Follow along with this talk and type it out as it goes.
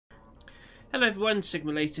Hello everyone,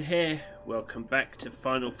 Sigma here. Welcome back to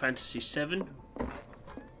Final Fantasy VII.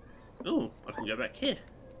 Oh, I can go back here.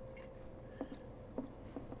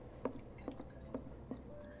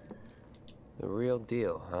 The real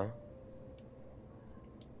deal, huh?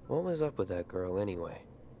 What was up with that girl anyway?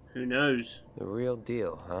 Who knows? The real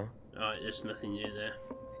deal, huh? Alright, there's nothing new there.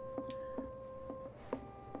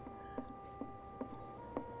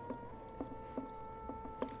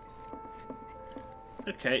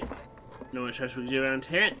 Okay, not much else we can do around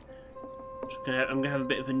here. I'm gonna have a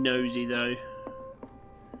bit of a nosy though.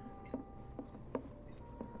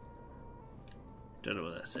 Don't know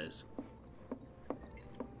what that says.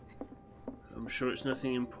 I'm sure it's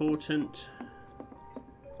nothing important.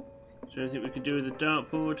 Is there anything we can do with the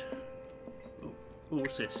dartboard? Oh,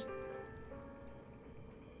 what's this?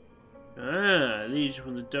 Ah, these are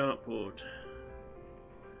from the dartboard.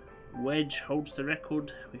 Wedge holds the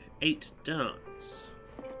record with 8 darts.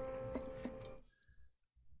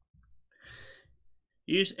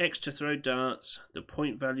 Use X to throw darts. The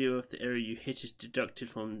point value of the area you hit is deducted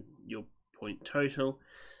from your point total.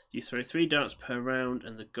 You throw 3 darts per round,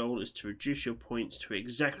 and the goal is to reduce your points to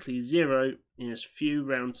exactly 0 in as few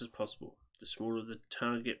rounds as possible. The smaller the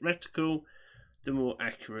target reticle, the more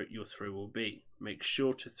accurate your throw will be. Make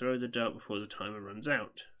sure to throw the dart before the timer runs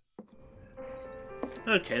out.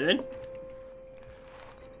 Okay then.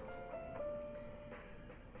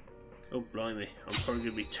 Oh blimey, I'm probably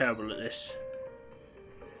going to be terrible at this.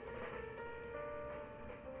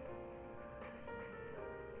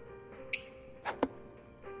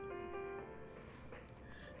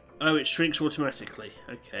 Oh, it shrinks automatically.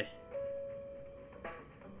 Okay.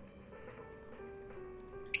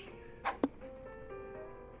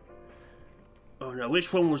 Oh no,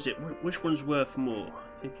 which one was it? Which one's worth more?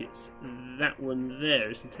 I think it's that one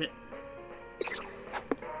there, isn't it?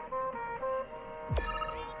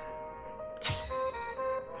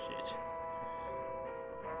 Shit.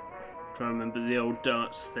 Try and remember the old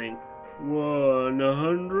darts thing.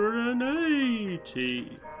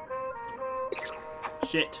 180.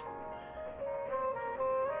 Shit.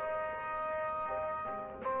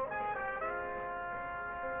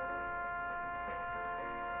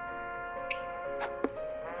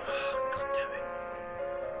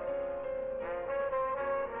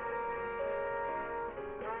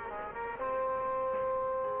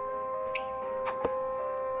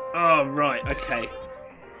 Oh, right, okay.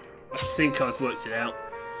 I think I've worked it out.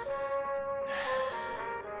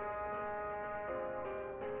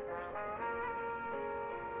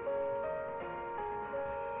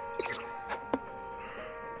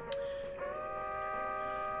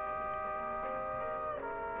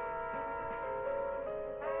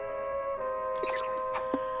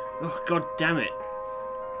 Oh, god damn it.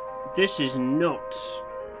 This is not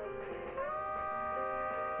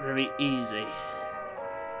very easy.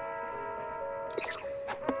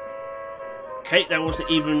 Okay, that wasn't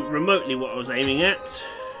even remotely what I was aiming at.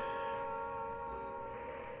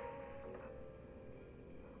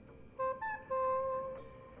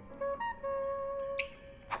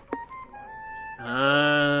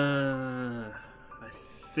 I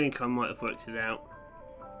think I might have worked it out.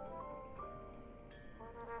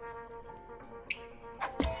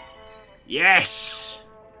 Yes!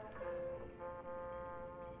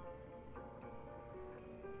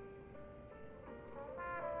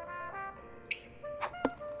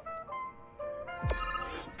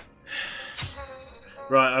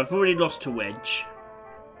 Right, I've already lost to Wedge.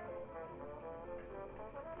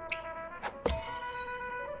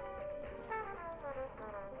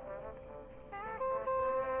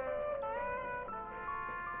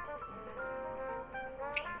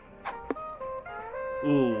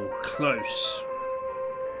 Ooh, close.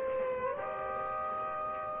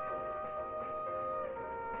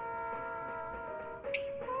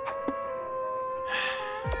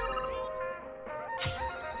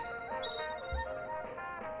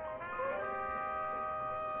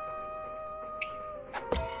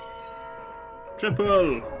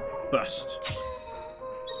 Triple bust.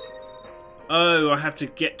 Oh, I have to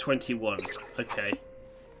get 21. Okay.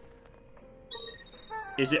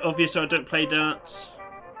 Is it obvious I don't play darts?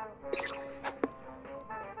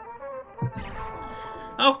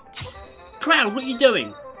 Oh, Cloud, what are you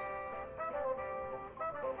doing?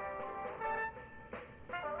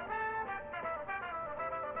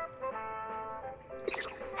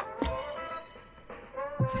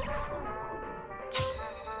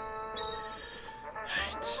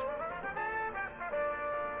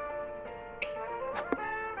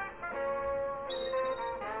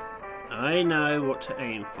 I know what to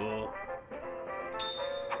aim for.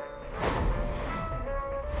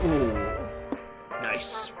 Ooh,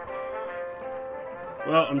 nice.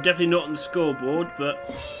 Well, I'm definitely not on the scoreboard, but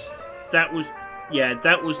that was, yeah,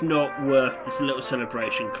 that was not worth this little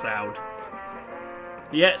celebration, Cloud.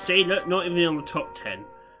 Yeah, see, look, not even on the top 10.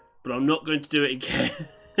 But I'm not going to do it again.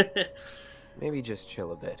 Maybe just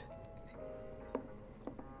chill a bit.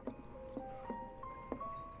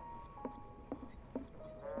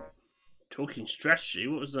 Talking strategy,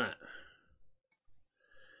 what was that?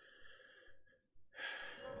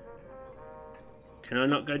 Can I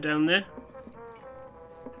not go down there?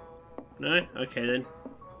 No? Okay then.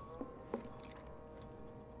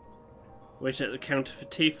 Wait at the counter for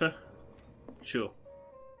Tifa? Sure.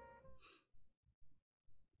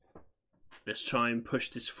 Let's try and push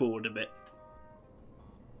this forward a bit.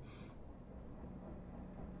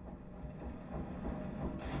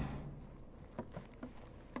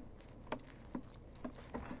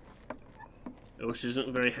 Oh, she's not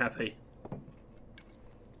very happy.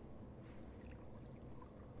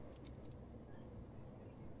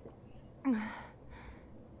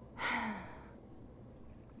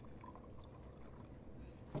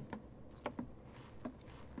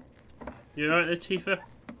 You alright there, Tifa?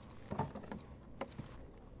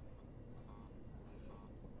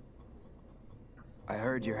 I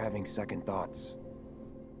heard you're having second thoughts.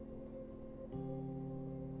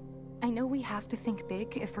 I know we have to think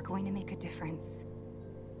big if we're going to make a difference.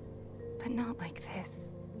 But not like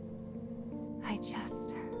this. I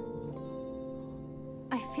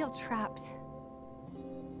feel trapped.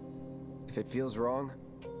 If it feels wrong,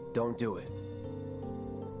 don't do it.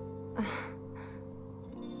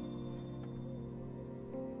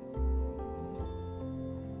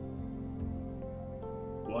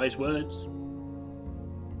 Wise words.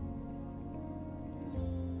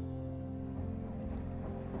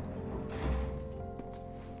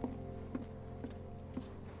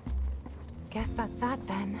 Guess that's that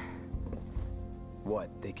then. What,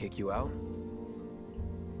 they kick you out?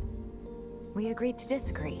 We agreed to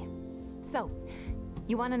disagree. So,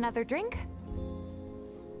 you want another drink?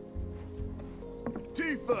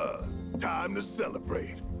 Tifa! Time to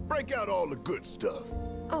celebrate. Break out all the good stuff.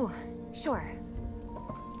 Oh, sure.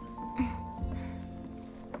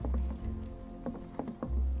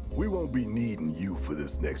 We won't be needing you for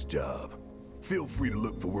this next job. Feel free to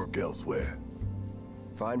look for work elsewhere.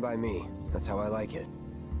 Fine by me. That's how I like it.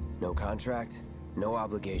 No contract, no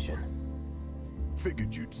obligation.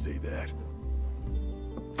 Figured you'd say that.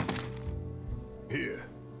 Here,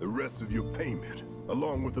 the rest of your payment,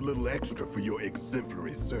 along with a little extra for your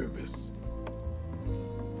exemplary service.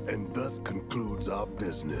 And thus concludes our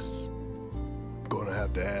business. Gonna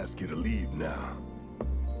have to ask you to leave now.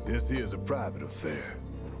 This here's a private affair.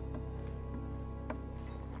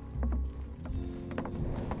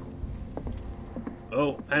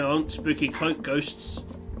 Oh, hang on, spooky cloak ghosts.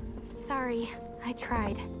 Sorry, I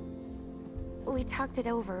tried. We talked it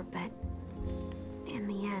over, but in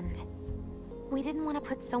the end, we didn't want to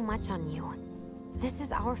put so much on you. This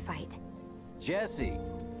is our fight. Jesse,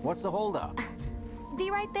 what's the holdup? Be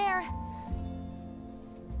right there.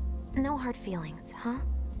 No hard feelings, huh?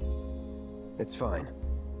 It's fine.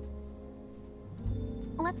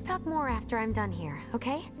 Let's talk more after I'm done here,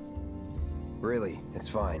 okay? Really, it's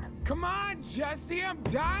fine. Come on, Jesse, I'm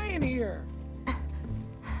dying here.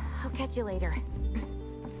 I'll catch you later.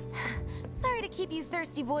 Sorry to keep you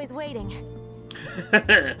thirsty boys waiting.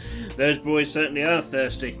 Those boys certainly are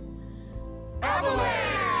thirsty.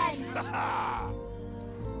 Avalanche!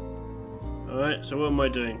 Alright, so what am I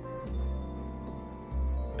doing?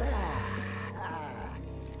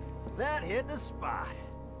 That hit the spot.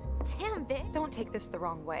 Damn, Vic. Don't take this the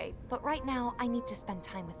wrong way, but right now I need to spend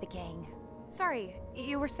time with the gang. Sorry,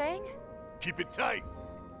 you were saying? Keep it tight.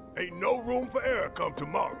 Ain't no room for error come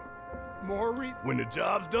tomorrow. More reason. When the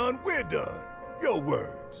job's done, we're done. Your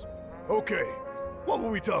words. Okay, what were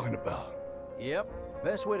we talking about? Yep,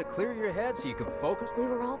 best way to clear your head so you can focus. We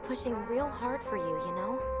were all pushing real hard for you, you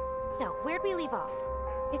know? So, where'd we leave off?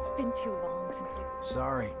 It's been too long since we...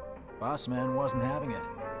 Sorry, boss man wasn't having it.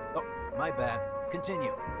 Oh, my bad.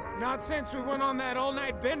 Continue. Not since we went on that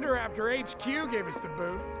all-night bender after HQ gave us the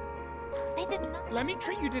boot. They did not... Let me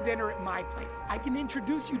treat you to dinner at my place. I can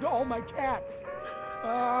introduce you to all my cats.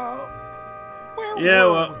 Where Yeah,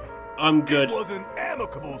 were well, I'm good. It was an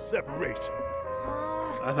amicable separation.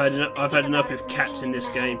 I've had enough of cats in this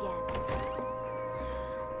game.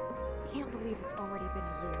 Can't believe it's already been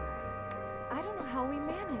a year. I don't know how we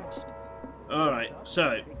managed. Alright,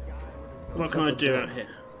 so what can I do out here?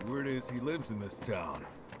 Word is he lives in this town.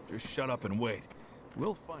 Just shut up and wait.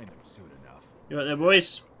 We'll find him soon enough. You right there,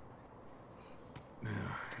 boys?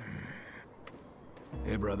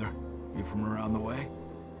 Hey, brother. You from around the way?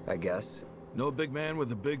 I guess. Know a big man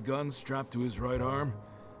with a big gun strapped to his right arm?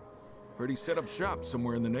 Heard he set up shop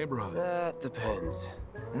somewhere in the neighborhood. That depends.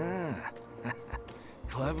 Ah,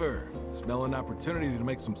 clever. Smell an opportunity to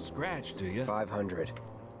make some scratch, do you? 500.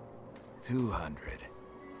 200.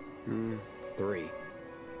 3.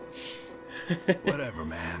 Whatever,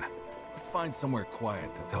 man. Let's find somewhere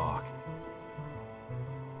quiet to talk.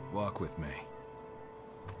 Walk with me.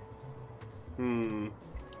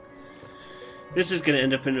 This is going to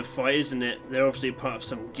end up in a fight, isn't it? They're obviously part of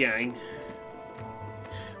some gang.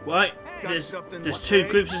 Right, there's two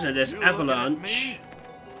groups, isn't there? There's Avalanche.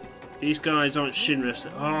 These guys aren't Shinra's.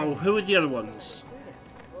 Oh, who are the other ones?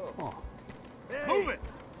 Move it!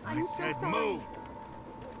 I said move!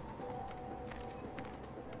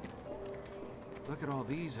 Look at all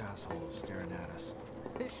these assholes staring at us.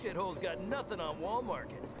 This shithole's got nothing on Wall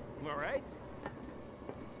Market. Am I right?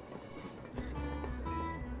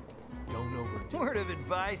 Don't overdo. Word of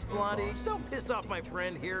advice, Blondie. Don't piss off my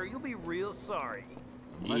friend here. You'll be real sorry.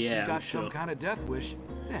 Unless Yeah, you got I'm sure. some kind of death wish,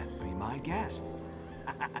 then be my guest.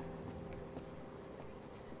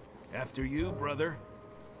 After you, brother.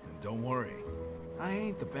 And don't worry, I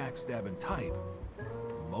ain't the backstabbing type.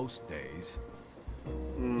 Most days.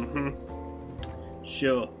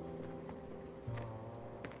 Sure.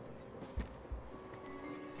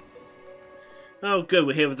 Oh, good.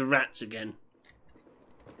 We're here with the rats again.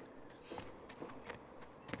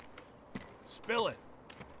 Spill it.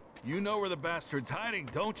 You know where the bastard's hiding,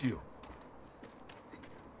 don't you?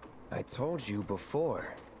 I told you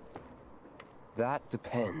before. That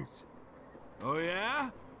depends. Oh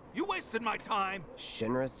yeah? You wasted my time.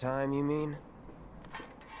 Shinra's time, you mean?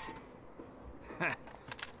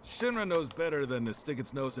 Shinra knows better than to stick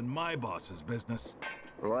its nose in my boss's business.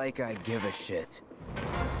 Like I give a shit.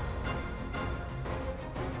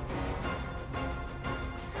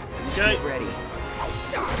 Okay. Get ready.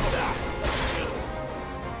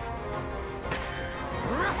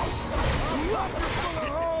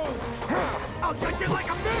 I'll cut you like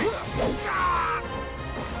a fish!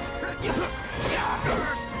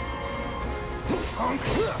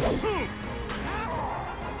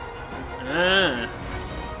 Ah.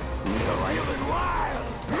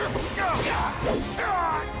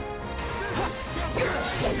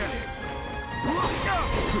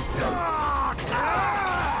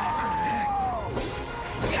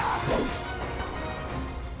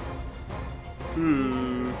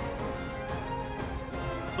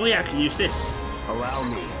 Oh yeah, I can use this. Allow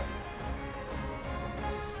me.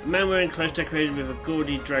 A man wearing clothes decorated with a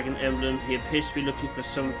gaudy dragon emblem. He appears to be looking for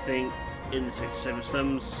something in the Sector 7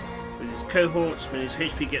 slums. With his cohorts, when his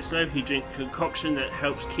HP gets low, he drinks a concoction that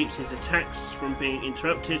helps keeps his attacks from being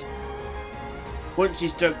interrupted. Once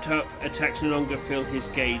he's doped up, attacks no longer fill his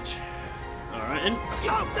gauge. Alright then.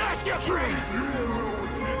 Oh, that's your friend!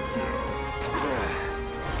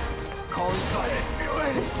 Call and cut it. Feel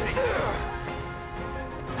anything!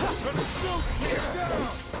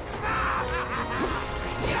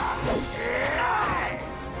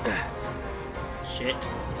 Shit.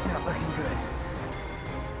 Not looking good.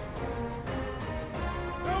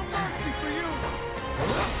 No mercy for you!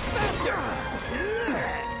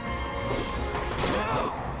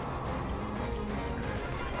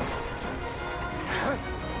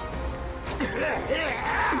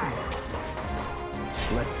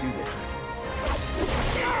 Let's do this.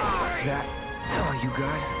 That all you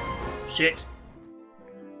got? Shit.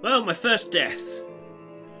 Well, my first death.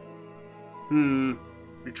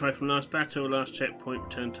 Retry from last battle, last checkpoint,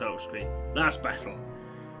 return title screen. Last battle.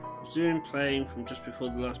 Resume playing from just before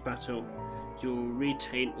the last battle. You'll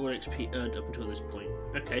retain all XP earned up until this point.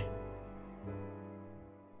 Okay.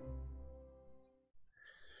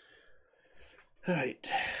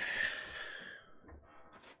 Right.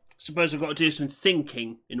 Suppose I've got to do some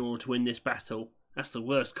thinking in order to win this battle. That's the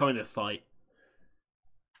worst kind of fight.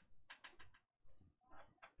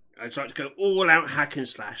 I'd like to go all out hack and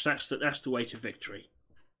slash. That's the way to victory.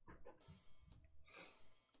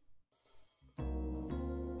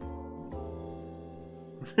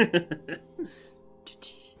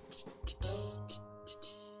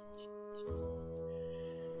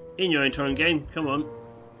 In your own time, game. Come on.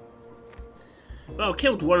 Well, I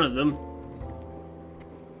killed one of them.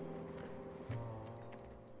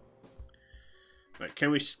 Right,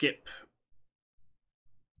 can we skip?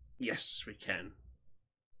 Yes, we can.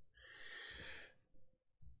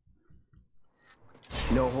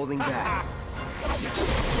 No holding back.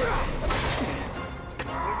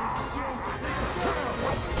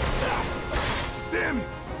 Damn it!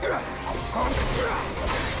 Damn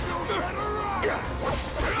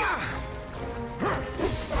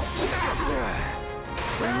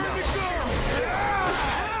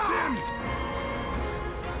it!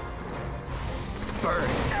 Burn.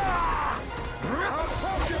 I'll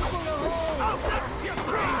poke you full of holes! Oh, that's you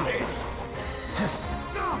crazy!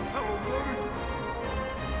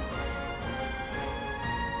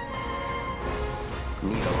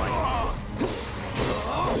 Need a light.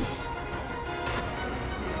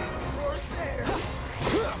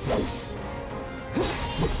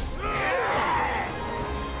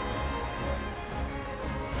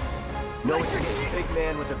 No, it's a big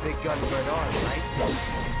man with a big gun for an arm, right?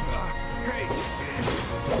 Crazy.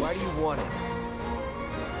 Why do you want it?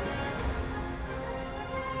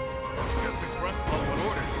 Just a grunt following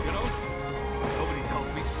orders, you know? Nobody tells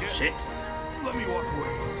me shit. Shit. Let me walk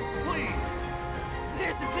away. Please!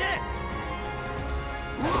 This is it!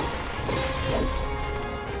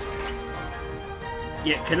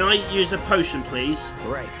 Yeah, can I use a potion, please?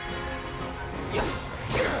 Right.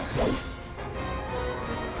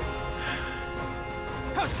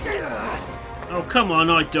 Oh, come on,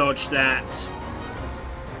 I dodged that.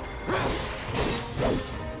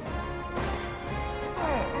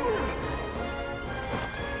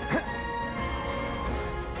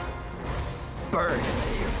 Burn.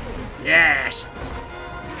 Yes!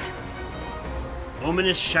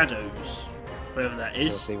 Ominous shadows. Whatever that So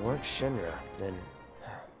is. if they weren't Shinra, then...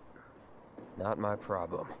 not my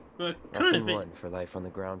problem. Well, kind Lesson of it. 1 for life on the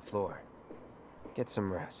ground floor. Get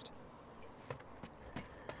some rest.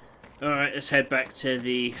 Alright, let's head back to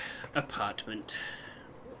the apartment.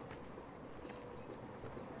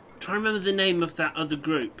 Try and remember the name of that other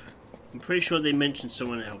group. I'm pretty sure they mentioned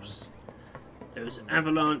someone else. There was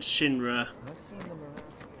Avalanche, Shinra. I've seen them around.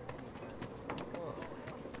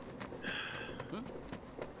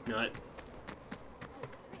 No.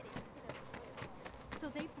 So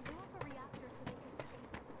they blew up a reactor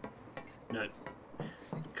so No.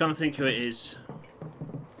 Can't think who it is.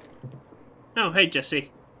 Oh, hey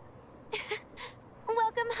Jesse.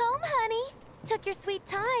 Welcome home, honey. Took your sweet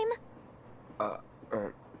time.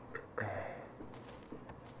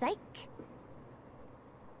 Psych.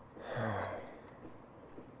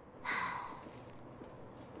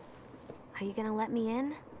 Are you gonna let me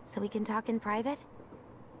in so we can talk in private?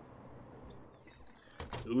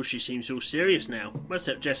 Ooh, she seems all serious now. What's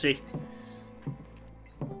up, Jesse?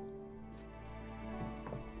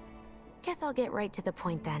 Guess I'll get right to the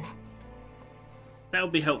point then. That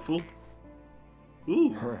would be helpful.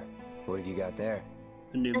 Ooh, Huh. What have you got there?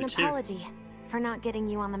 the new An material. apology for not getting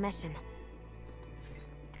you on the mission.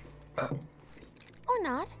 Or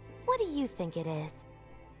not. What do you think it is?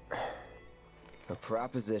 A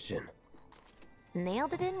proposition.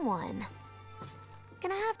 Nailed it in one.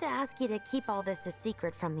 Gonna have to ask you to keep all this a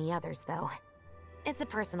secret from the others, though. It's a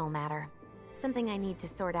personal matter. Something I need to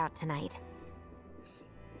sort out tonight.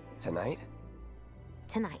 Tonight?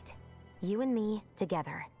 Tonight. You and me,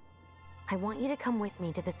 together. I want you to come with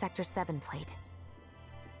me to the Sector 7 plate.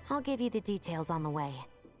 I'll give you the details on the way.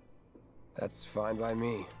 That's fine by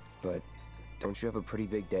me, but don't you have a pretty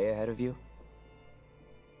big day ahead of you?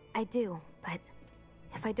 I do, but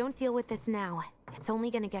if I don't deal with this now, it's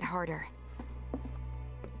only gonna get harder.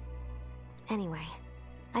 Anyway,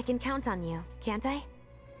 I can count on you, can't I?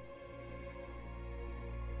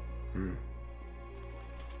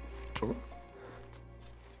 Oh,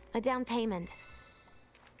 A down payment.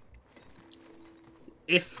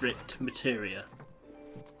 Ifrit materia.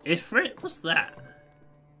 Ifrit? What's that?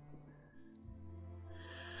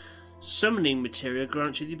 Summoning materia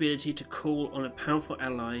grants you the ability to call on a powerful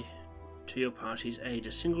ally to your party's aid.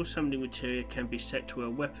 A single summoning materia can be set to a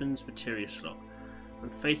weapons materia slot. When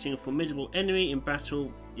facing a formidable enemy in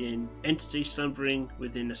battle, the entity slumbering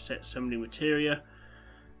within a set summoning materia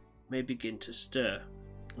may begin to stir,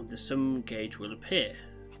 and the summon gauge will appear.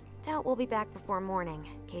 Doubt we'll be back before morning,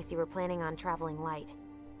 in case you were planning on traveling light.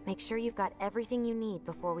 Make sure you've got everything you need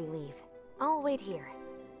before we leave. I'll wait here.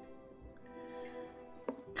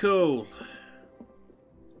 Cool.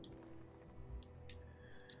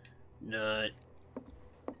 No.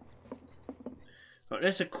 Right,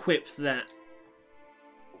 let's equip that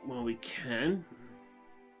while we can.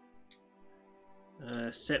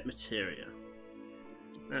 Set materia.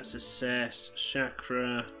 That's assess,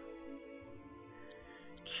 chakra,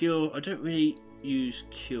 cure. I don't really use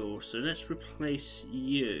cure, so let's replace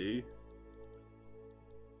you.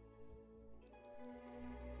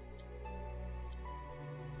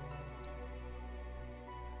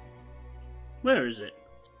 Where is it?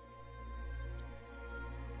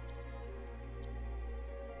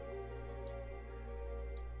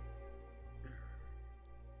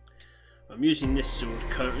 I'm using this sword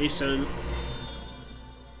currently, so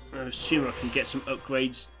I assume I can get some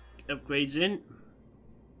upgrades in.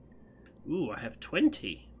 Ooh, I have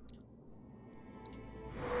 20.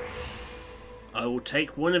 I will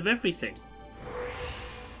take one of everything.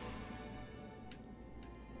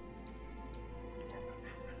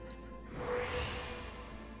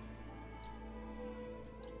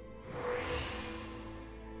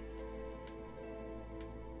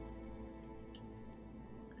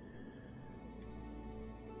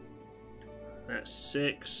 That's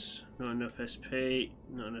 6. Not enough SP.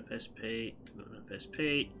 Not enough SP. Not enough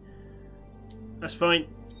SP. That's fine.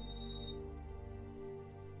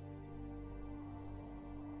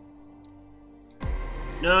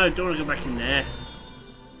 No, don't want to go back in there.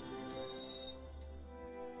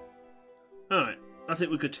 Alright, I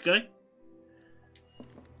think we're good to go.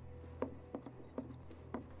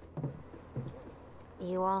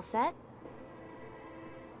 You all set?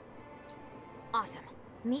 Awesome.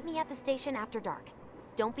 Meet me at the station after dark.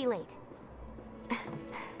 Don't be late.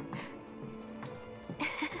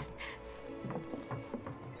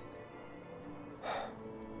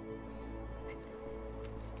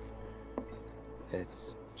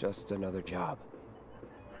 It's just another job.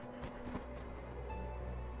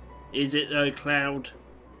 Is it though, Cloud?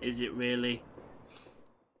 Is it really?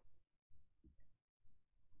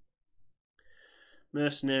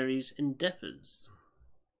 Mercenaries' endeavours.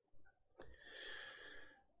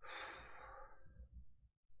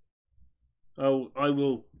 Oh, I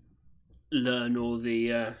will learn all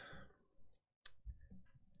the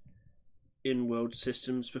in-world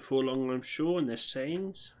systems before long, I'm sure, and their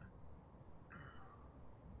sayings.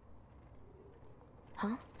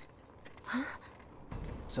 Huh? Huh?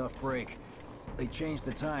 Tough break. They changed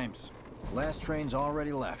the times. Last train's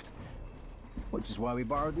already left. Which is why we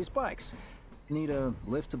borrowed these bikes. Need a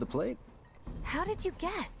lift to the plate? How did you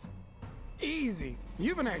guess? Easy.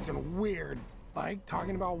 You've been acting weird. Like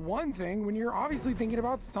talking about one thing when you're obviously thinking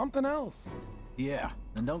about something else. Yeah,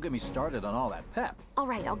 and don't get me started on all that pep. All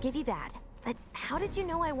right, I'll give you that. But how did you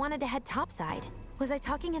know I wanted to head topside? Was I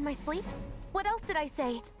talking in my sleep? What else did I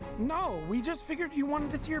say? No, we just figured you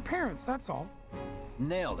wanted to see your parents, that's all.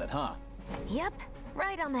 Nailed it, huh? Yep,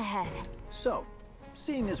 right on the head. So,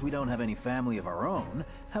 seeing as we don't have any family of our own,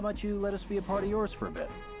 how about you let us be a part of yours for a bit?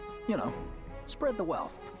 You know, spread the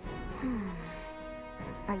wealth.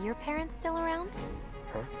 Are your parents still around?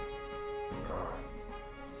 Huh?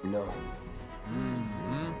 No.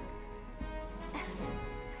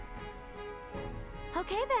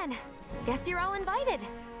 Okay then. Guess you're all invited.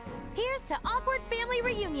 Here's to awkward family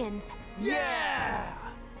reunions. Yeah!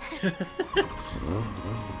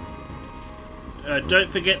 Don't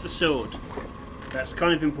forget the sword. That's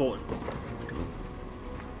kind of important.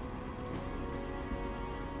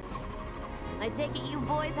 I take it you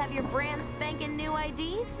boys have your brand spanking new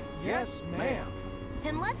IDs? Yes, ma'am.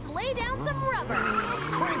 Then let's lay down some rubber.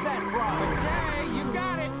 Crank that frog! Okay, you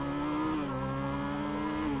got it.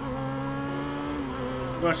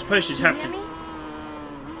 Well, I suppose you'd have Hear to. me?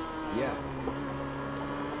 Yeah.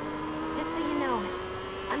 Just so you know,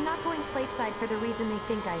 I'm not going plateside for the reason they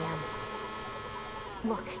think I am.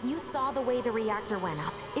 Look, you saw the way the reactor went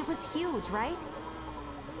up. It was huge, right?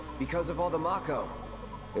 Because of all the Mako.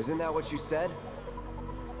 Isn't that what you said?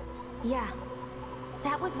 Yeah.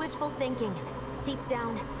 That was wishful thinking. Deep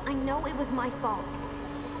down, I know it was my fault.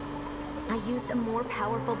 I used a more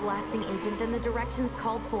powerful blasting agent than the directions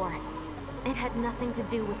called for. It had nothing to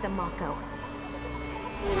do with the Mako.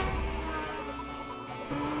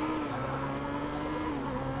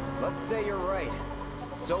 Let's say you're right.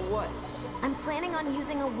 So what? I'm planning on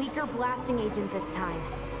using a weaker blasting agent this time.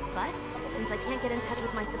 But, since I can't get in touch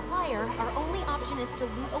with my supplier, our only option is to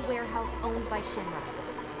loot a warehouse owned by Shinra.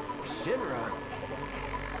 Shinra?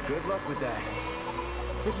 Good luck with that.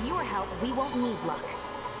 With your help, we won't need luck.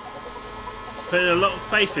 Putting a lot of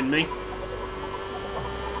faith in me.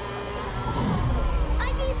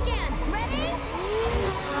 ID scan, ready?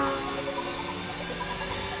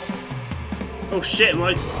 Oh shit, am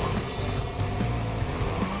I...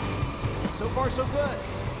 So far, so good.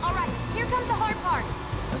 All right, here comes the hard part.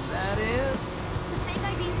 And that is... The fake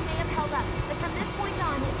IDs may have held up, but from this point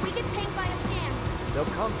on, if we get pinged by a scan... They'll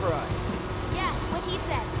come for us. Yeah, what he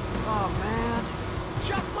said. Oh, man.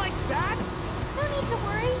 Just like that? No need to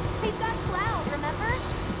worry. They've got Cloud, remember?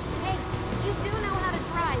 Hey, you do know how to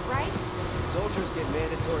drive, right? Soldiers get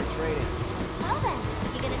mandatory training. Well then,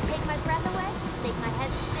 you gonna take my breath away? Make my head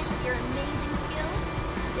spin with your amazing skills?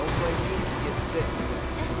 Don't blame me if you get sick.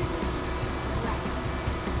 Right.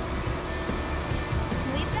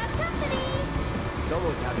 We've got company!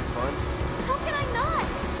 Someone's having fun. How can I not?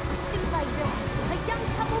 Pursued by villains, a young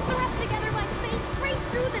couple thrust together by fate race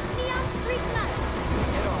through the neon street night.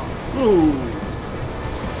 Get off. Ooh.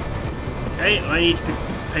 Okay, I need to be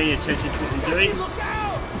paying attention to what I'm doing. Look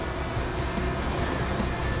out!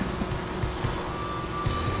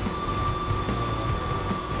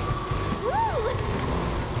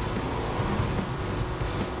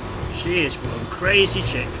 She is one crazy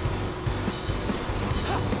chick.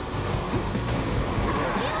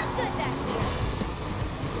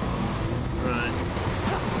 Right.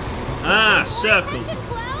 Ah, circle.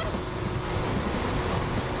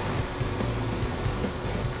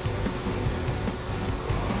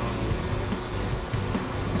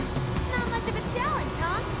 Not much of a challenge,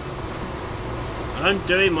 huh? I'm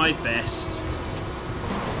doing my best.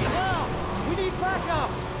 Now, we need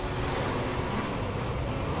backup.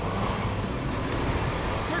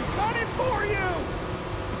 They're coming for you!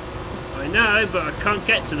 I know, but I can't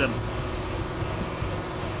get to them.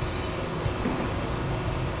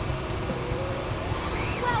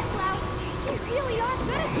 Wow, Cloud, you really are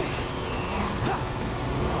good.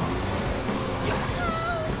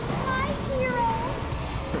 Oh, my hero.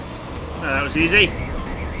 Oh, that was easy.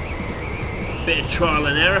 Bit of trial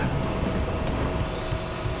and error. I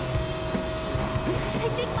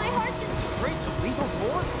think my heart just... Straight to lethal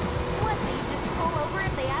force? What, so you just pull over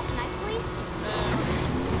if they ask nicely?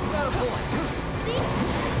 You got a point. See?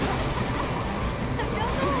 So don't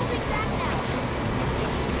go holding back now.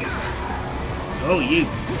 Oh, you.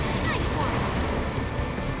 Nice one.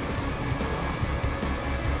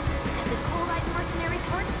 Have the cold-eyed mercenary's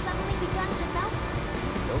heart suddenly begun to melt?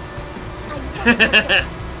 Nope. I know.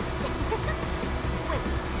 Wait,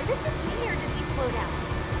 is it just me or did he slow down?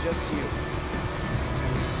 Just you.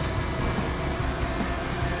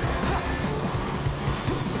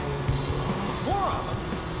 More of them?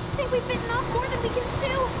 I think we've bitten off more than we can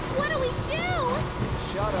chew. What do we do?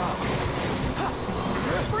 Shut up.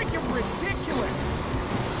 You're freaking ridiculous!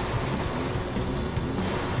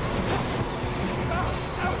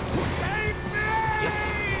 Save me!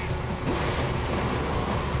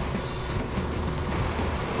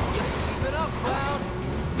 Keep it up, Cloud.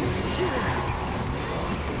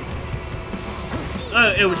 Oh,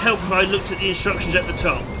 it would help if I looked at the instructions at the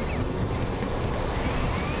top.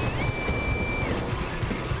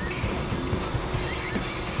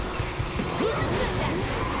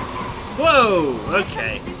 Whoa,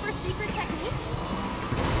 okay. Super secret technique?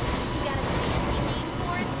 You got a fancy name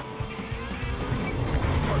for it?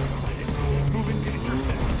 Moving to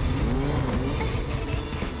intersect.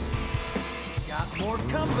 Got more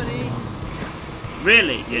company.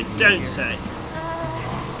 Really? You don't say.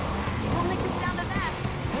 We'll make the sound of that.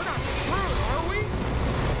 We're not screwed, are we?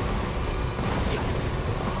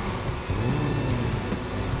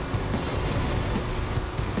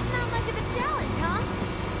 Not much of a challenge, huh?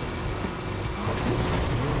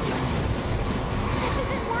 This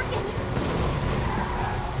isn't working.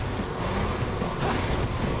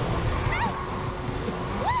 Ah!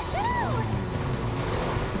 Woohoo!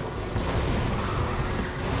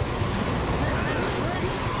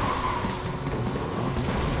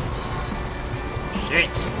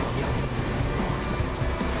 Shit.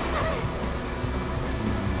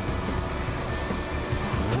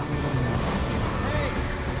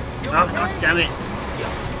 Oh, god damn it.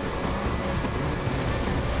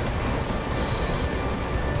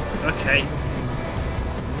 Okay.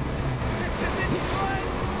 This isn't good!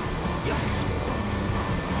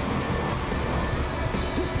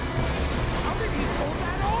 How did he pull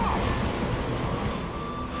that off?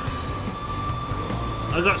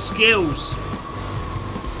 I got skills.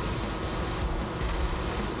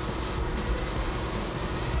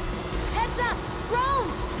 Heads up!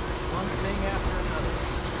 Drones! One thing after another.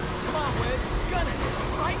 Come on, Wedge. Gun it.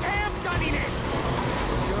 I am gunning it!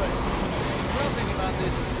 Good. Something about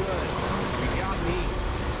this is good. You got me.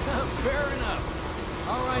 Fair enough.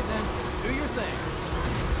 All right, then. Do your thing.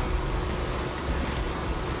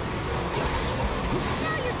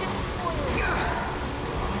 Now you're just spoiling.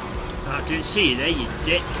 I didn't see you there, you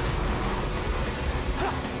dick.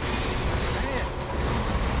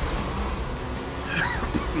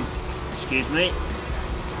 Excuse me.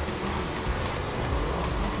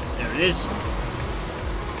 There it is.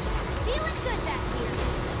 Feeling good back here.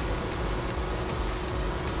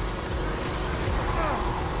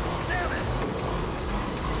 Damn it!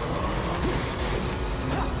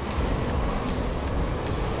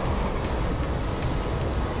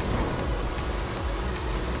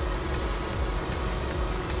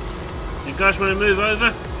 You guys want to move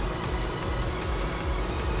over?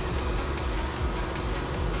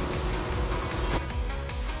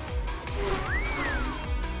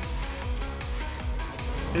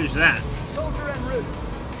 Who's that? Soldier en route.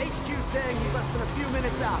 HQ saying he's less than a few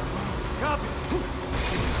minutes out. Copy.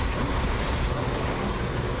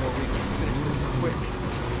 Well, we can finish this quick.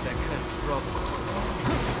 That kind of trouble.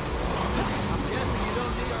 I'm guessing you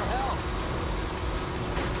don't need our help.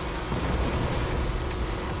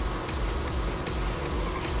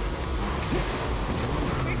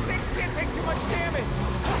 These things can't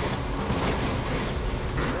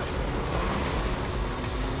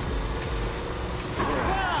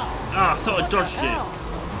Ah, I thought I dodged it.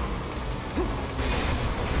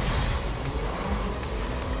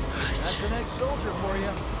 That's an ex-soldier for you.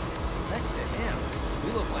 Next to him,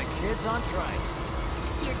 we look like kids on trikes.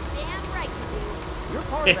 You're damn right you do. You're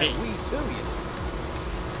part of that we too, you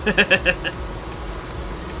know.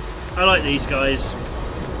 I like these guys.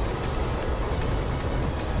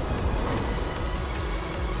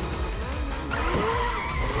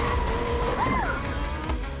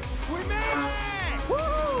 We made it!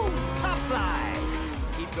 Woo! Topside!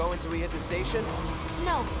 Keep going till we hit the station?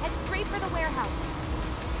 No, head straight for the warehouse.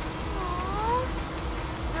 Aww.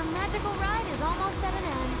 Our magical ride is almost at an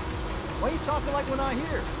end. Why are you talking like we're not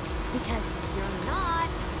here? Because you're not.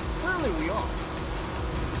 Clearly we are.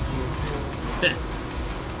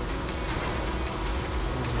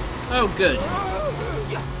 Oh, good.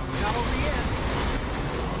 Yeah, not over yet.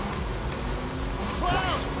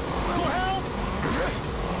 Clown! Little help!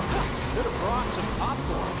 Should have brought some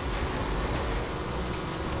popcorn.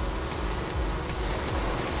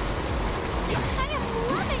 I am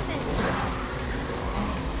loving this.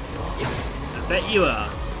 I bet you are.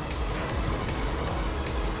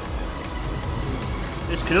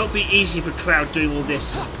 This cannot be easy for Cloud doing all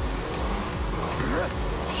this.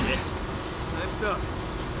 Shit. Time's up.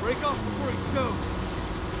 Break off before he shows.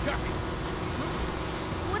 Copy.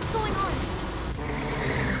 What's going on?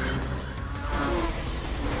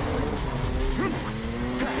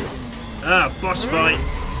 Ah, boss fight.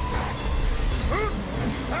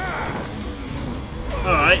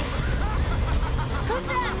 Alright. Who's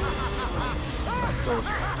that?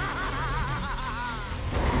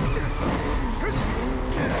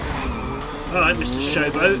 Alright, Mr.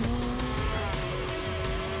 Showboat.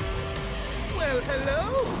 Well, hello!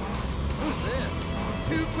 Who's this?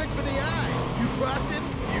 Too quick for the eye. You cross it,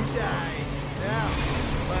 you die. Now,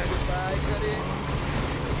 mind if I cut in?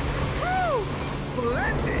 Woo!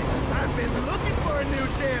 Splendid! I've been looking for a new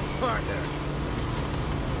dance partner.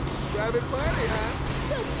 Private party, huh?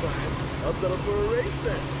 That's fine. I'll settle for a race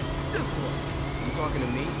then. Just one. You talking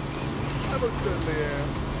to me? I most certainly am.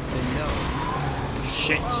 Then no.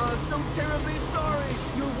 Shit. So terribly sorry.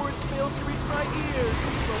 Your words failed to reach my ears,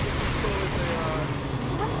 as long as they are.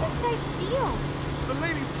 What's this guy's deal? The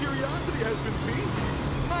lady's curiosity has been piqued.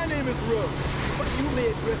 My name is Rose, but you may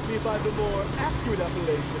address me by the more accurate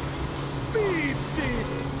appellation, Speed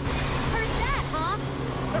Demon. Heard that, huh?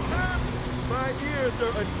 My ears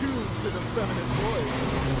are attuned to the feminine voice.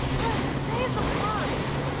 Praise the Lord.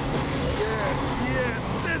 Yes, yes,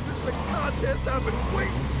 this is the contest I've been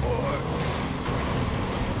waiting for.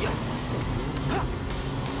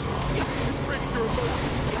 Embrace your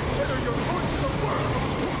emotions. Better your voice to the world.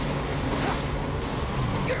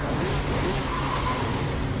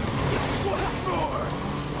 Once more.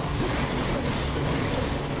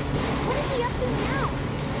 What is he up to now?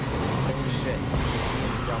 Same shit.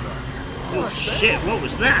 Dumbass. Oh shit, what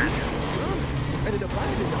was that? And an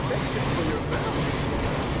abiding affection for your family.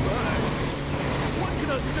 But one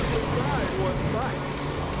cannot simply ride one's bike.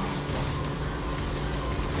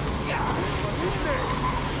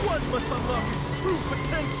 One must unlock his true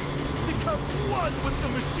potential. Become one with the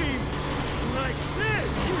machine. Like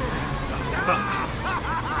this. Fuck.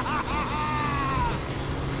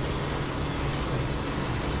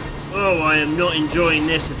 Oh, I am not enjoying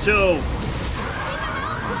this at all.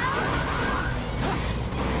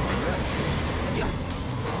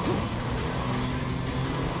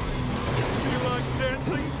 You like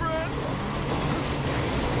dancing, friend?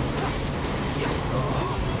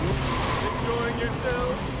 Enjoying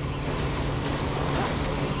yourself?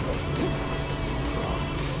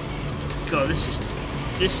 God, this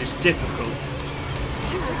is difficult.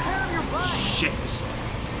 Shit.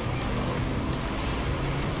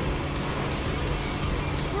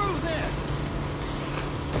 Screw this!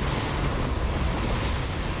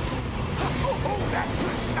 That's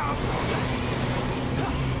good stuff.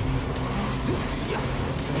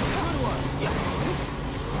 Good one.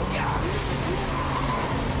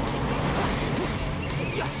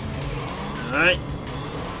 Alright.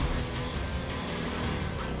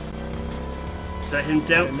 Is that him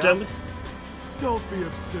done with? Don't be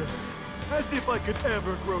absurd. As if I could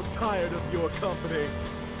ever grow tired of your company.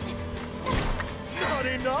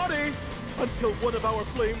 Naughty, naughty! Until one of our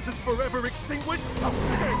flames is forever extinguished, our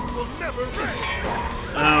dance will never end!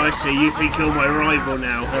 Oh, I see. You think you're my rival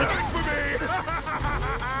now, huh? For me!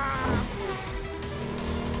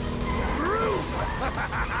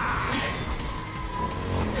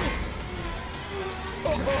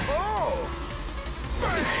 Oh, ho, ho!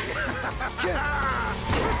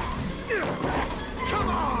 Come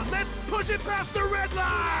on, let's push it past the red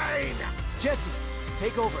line! Jesse,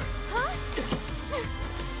 take over. Huh?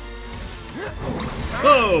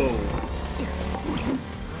 Whoa!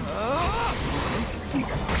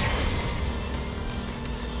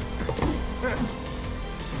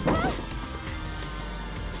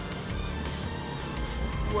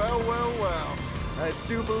 Well, well, well. I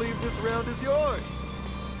do believe this round is yours.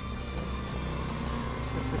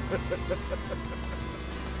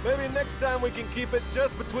 Maybe next time we can keep it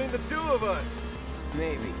just between the two of us.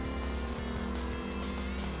 Maybe.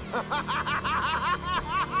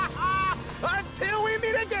 Until we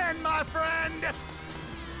meet again, my friend!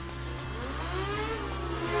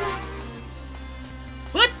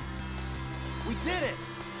 What? We did it!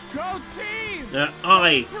 Go team!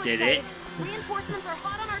 I Too did excited. it. Reinforcements are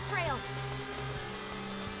hot on our trail.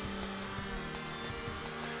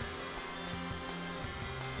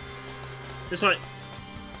 It's like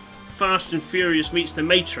Fast and Furious meets The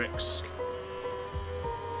Matrix.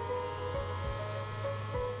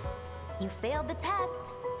 You failed the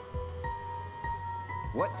test.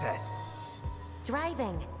 What test?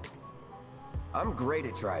 Driving. I'm great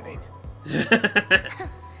at driving.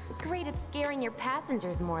 Great at scaring your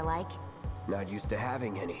passengers, more like. Not used to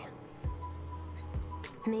having any.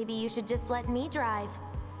 Maybe you should just let me drive.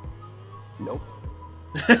 Nope.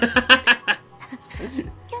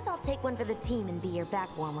 Guess I'll take one for the team and be your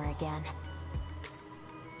back warmer again.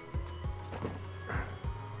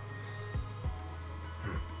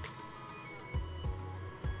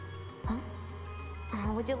 Huh?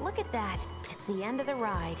 Oh, would you look at that? It's the end of the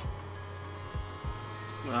ride.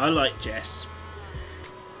 I like Jess.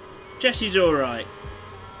 Jessie's alright.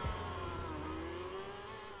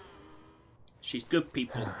 She's good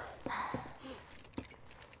people.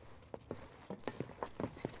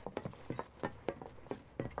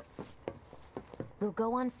 We'll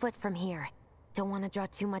go on foot from here. Don't want to draw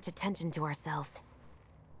too much attention to ourselves.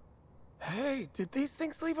 Hey, did these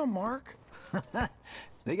things leave a mark?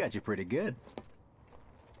 They got you pretty good.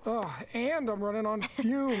 Oh, and I'm running on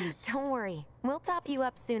fumes. Don't worry, we'll top you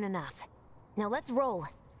up soon enough. Now let's roll.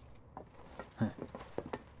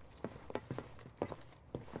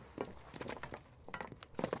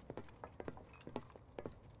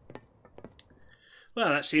 Well,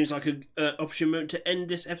 that seems like an option moment to end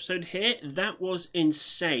this episode here. That was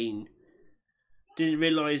insane. Didn't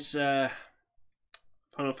realise Final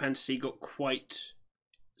Fantasy got quite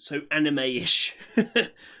so anime-ish.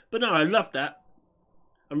 But no, I love that.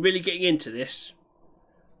 I'm really getting into this.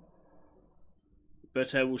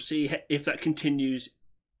 But we'll see if that continues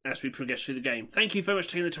as we progress through the game. Thank you very much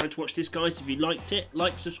for taking the time to watch this, guys. If you liked it,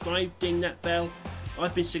 like, subscribe, ding that bell.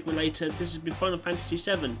 I've been Sigma Later. This has been Final Fantasy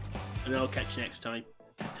VII. And I'll catch you next time.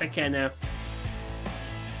 Take care now.